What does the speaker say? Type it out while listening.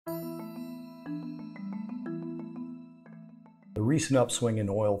The recent upswing in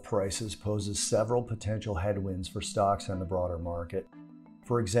oil prices poses several potential headwinds for stocks on the broader market.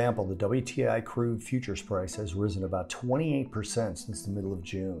 For example, the WTI crude futures price has risen about 28% since the middle of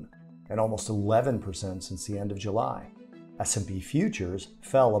June, and almost 11% since the end of July. S&P futures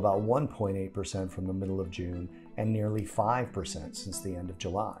fell about 1.8% from the middle of June and nearly 5% since the end of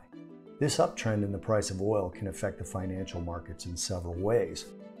July. This uptrend in the price of oil can affect the financial markets in several ways.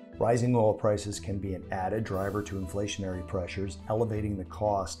 Rising oil prices can be an added driver to inflationary pressures, elevating the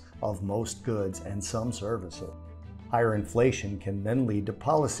cost of most goods and some services. Higher inflation can then lead to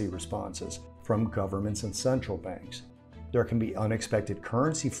policy responses from governments and central banks. There can be unexpected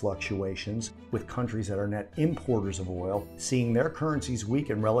currency fluctuations, with countries that are net importers of oil seeing their currencies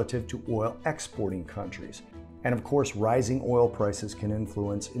weaken relative to oil exporting countries. And of course, rising oil prices can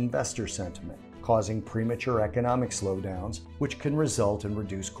influence investor sentiment, causing premature economic slowdowns, which can result in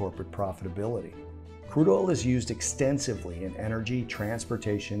reduced corporate profitability. Crude oil is used extensively in energy,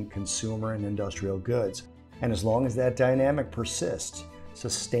 transportation, consumer, and industrial goods. And as long as that dynamic persists,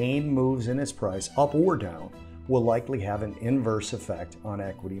 sustained moves in its price, up or down, will likely have an inverse effect on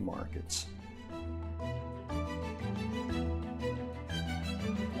equity markets.